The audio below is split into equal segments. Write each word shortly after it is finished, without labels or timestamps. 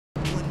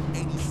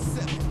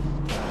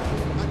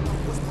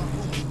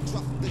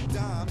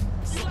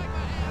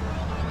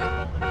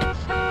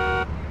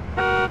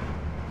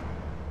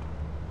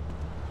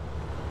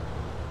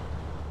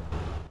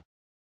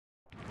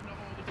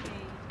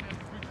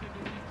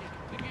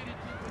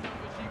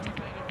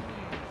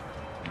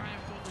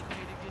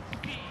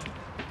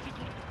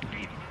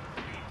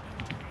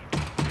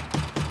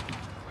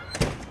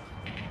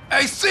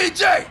Hey,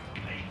 CJ!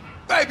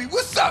 Baby,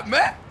 what's up,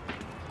 man?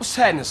 What's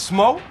happening,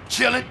 Smoke?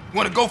 Chillin'?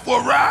 Wanna go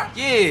for a ride?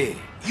 Yeah.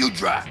 You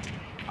drive.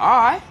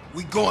 Alright.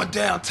 We going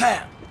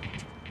downtown.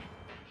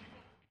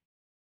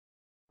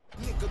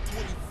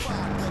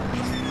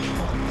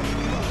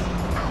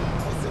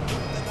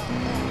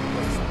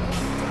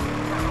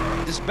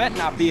 This better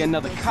not be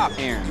another cop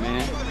errand,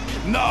 man.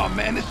 Nah,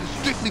 man, this is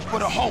strictly for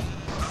the home.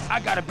 I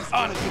gotta be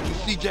honest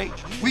with you,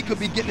 CJ. We could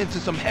be getting into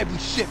some heavy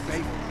shit,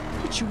 baby.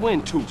 What you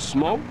into,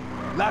 Smoke?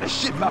 A lot of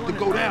shit about to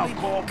go down,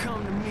 Carl.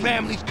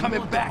 Families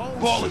coming back,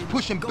 ballers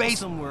pushing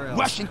base,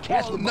 Russian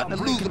cats with nothing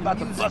to lose about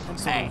the bust and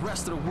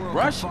ass.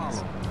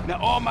 Russians? Now,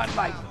 all my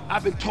life,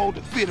 I've been told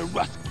to fear the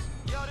Russians.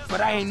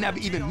 But I ain't never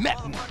even met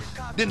one.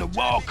 Then the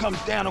wall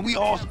comes down and we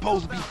all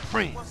supposed to be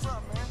friends.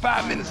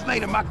 5 minutes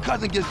later, my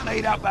cousin gets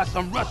laid out by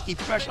some Rusky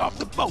fresh off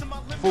the boat.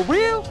 For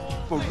real?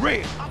 For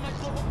real.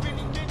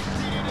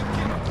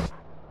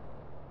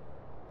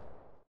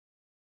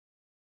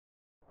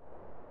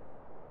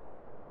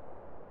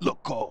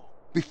 Look, Carl,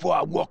 before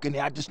I walk in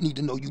there, I just need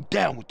to know you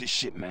down with this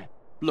shit, man.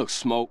 Look,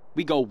 Smoke,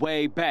 we go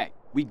way back.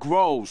 We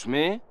grows,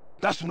 man.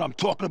 That's what I'm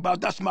talking about.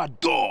 That's my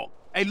dog.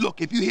 Hey, look,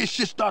 if you hear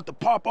shit start to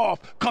pop off,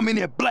 come in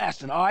here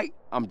blasting, all right?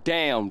 I'm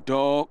down,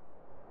 dog.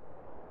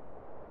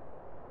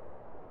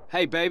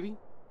 Hey, baby,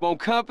 want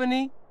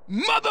company?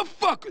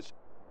 Motherfuckers!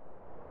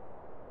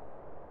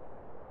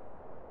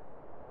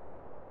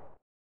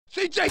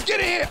 CJ,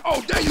 get in here!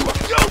 Oh, there you are!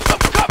 Yo, some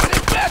covered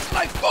in blast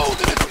like fools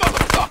in this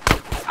motherfucker!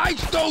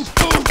 Ice those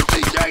fools,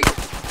 CJ!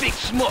 Big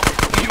Smoke,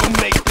 you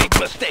make big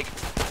mistakes.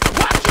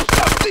 Watch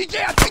yourself, CJ!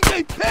 I think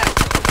they pissed!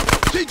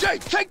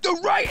 CJ, take the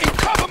right and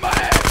cover my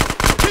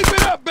ass! Keep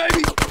it up,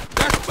 baby!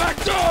 That's my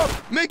dog,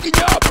 making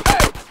y'all pay!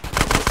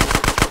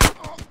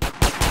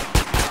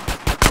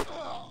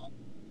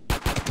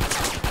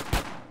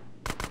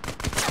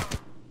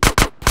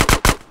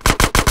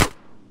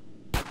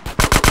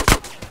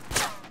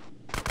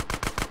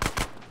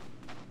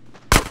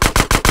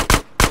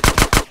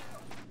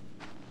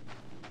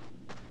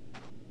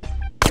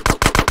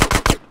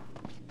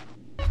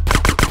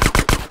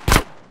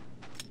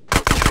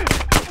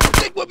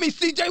 Stick with me,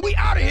 CJ! We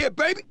out of here,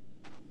 baby!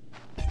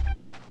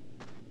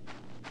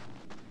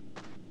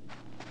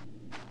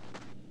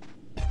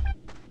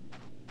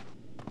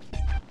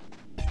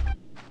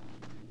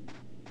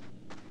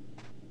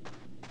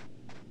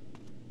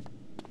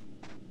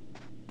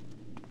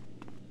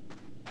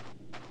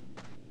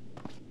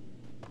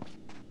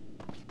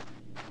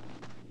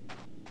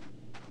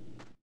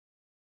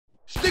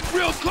 Stick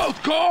real close,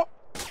 Carl.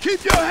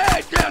 Keep your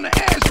head down. The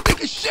air's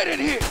sticking shit in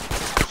here.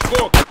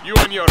 Smoke, you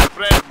and your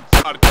friends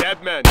are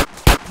dead men.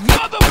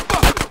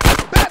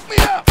 Motherfucker, back me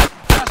up.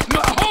 That's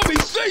my homie,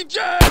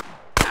 CJ.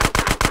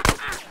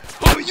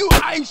 Homie, you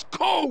ice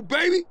cold,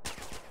 baby.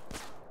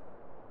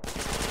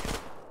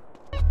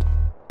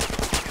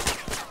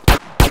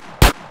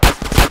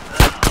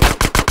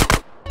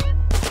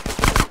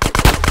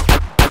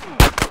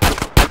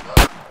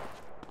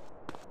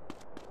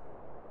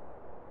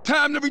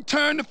 Time to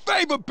return the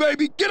favor,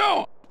 baby. Get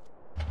on.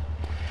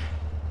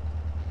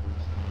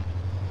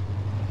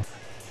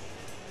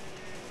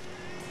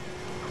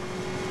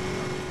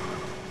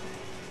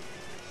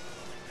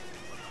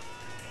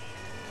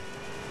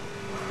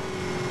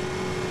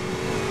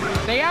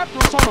 They after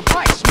us on the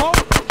bike, Smoke.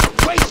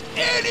 Waste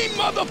any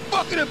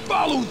motherfucker that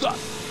follows us.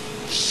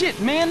 Shit,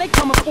 man, they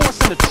coming for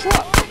us in the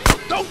truck.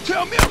 Don't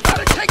tell me about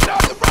it. Take it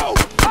off the road.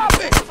 Pop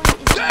it.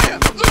 Damn,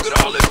 look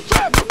at all this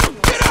traffic.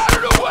 Get out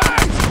of the way.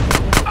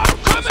 I'm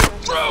coming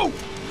through!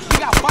 We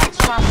got bikes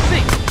on our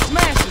six.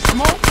 Smash it,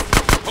 Smoke.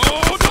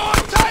 Hold on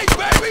tight,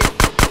 baby!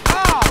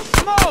 Ah,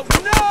 Smoke,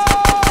 no!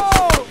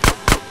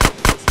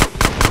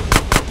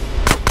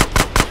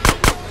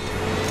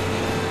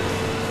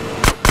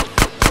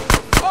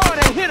 Oh,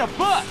 they hit a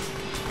bus!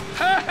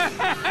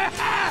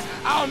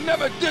 I'll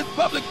never diss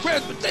public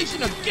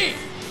transportation again!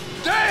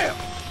 Damn!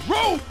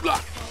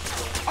 Roadblock!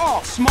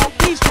 Oh, Smoke,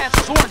 these cats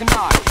is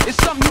organized. It's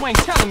something you ain't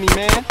telling me,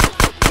 man.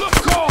 Look,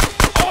 Carl,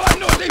 all I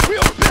know is they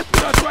real pissed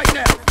with us right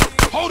now.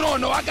 Hold on,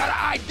 though, I got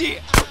an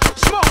idea.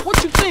 Smoke,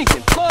 what you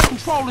thinking? Flood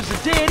control is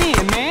a dead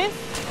end, man.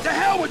 The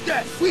hell with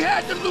that. We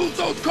had to lose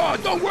those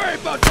cars. Don't worry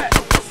about that.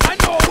 I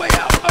know a way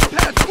out up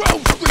past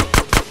Grove Street.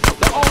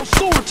 The old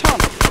sewer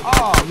tunnel.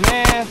 Oh,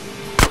 man.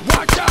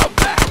 Watch out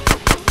back.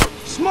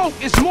 Smoke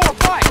is more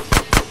bikes.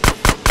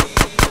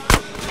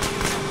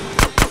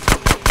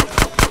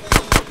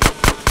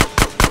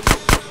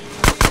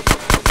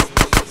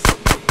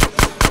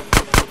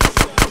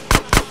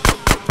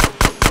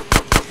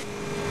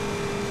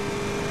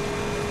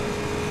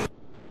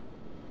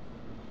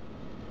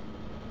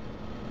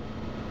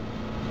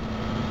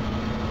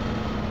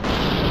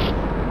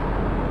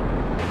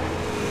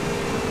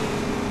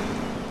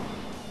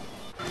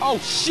 Oh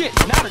shit,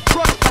 now the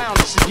truck found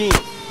us again.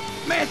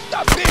 Man,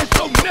 stop being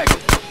so negative.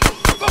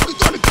 Focus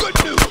on the good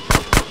news.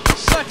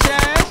 Such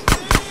as?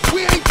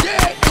 We ain't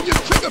dead and your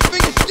trigger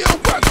finger still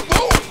works,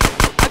 fool.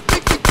 I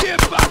think the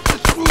gearbox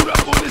is screwed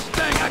up on this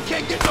thing. I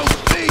can't get no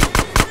speed.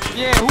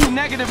 Yeah, who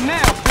negative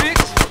now,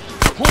 bitch?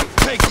 Point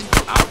taken.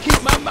 I'll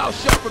keep my mouth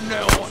shut from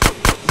now on.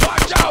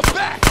 Watch our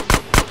back!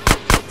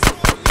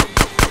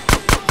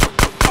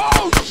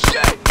 Oh,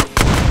 shit!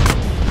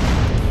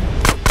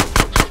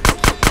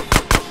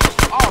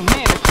 Oh,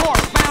 man, the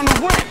car's found the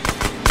ramp.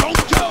 Don't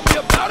tell me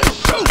about it,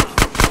 shoot!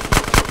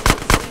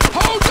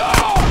 Hold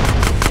on!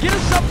 Get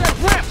us up that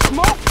ramp,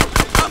 Smoke.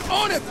 I'm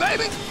on it,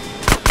 baby!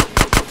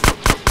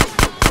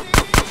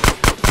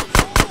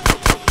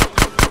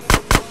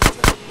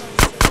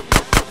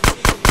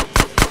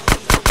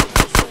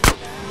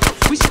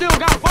 We still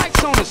got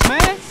bikes on us,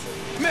 man.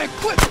 Man,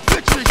 quit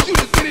bitching and shoot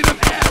as many of them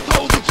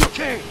assholes as you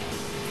can.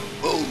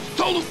 Ooh,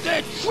 total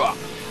dead truck.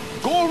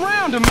 Go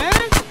around him,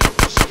 man.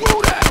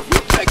 Screw that! We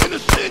taking the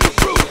city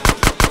through!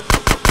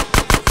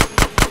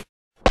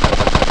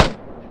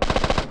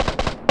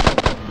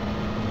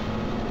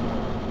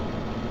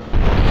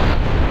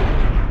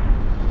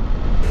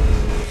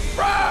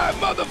 Right,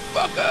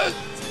 motherfuckers!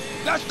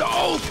 That's the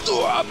old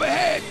sewer up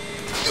ahead!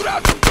 Shoot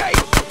out the gate!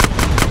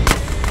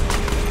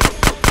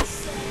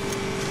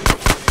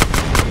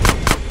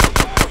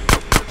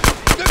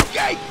 The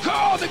gate,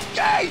 Carl! The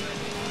gate!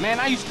 Man,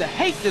 I used to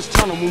hate this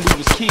tunnel when we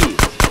was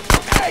kids.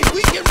 Hey,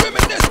 we can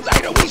reminisce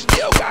later. We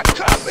still got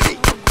company.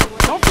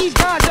 Don't these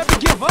guys ever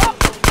give up?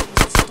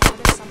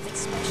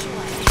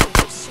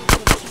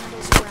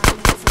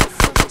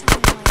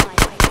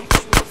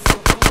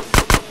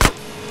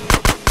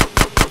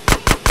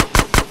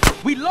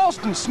 We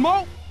lost them,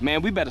 Smoke.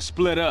 Man, we better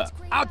split up.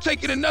 I'll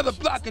take it another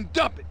block and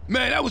dump it.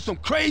 Man, that was some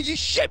crazy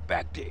shit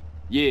back there.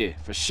 Yeah,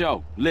 for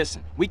sure.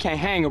 Listen, we can't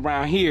hang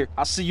around here.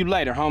 I'll see you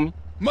later, homie.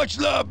 Much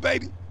love,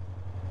 baby.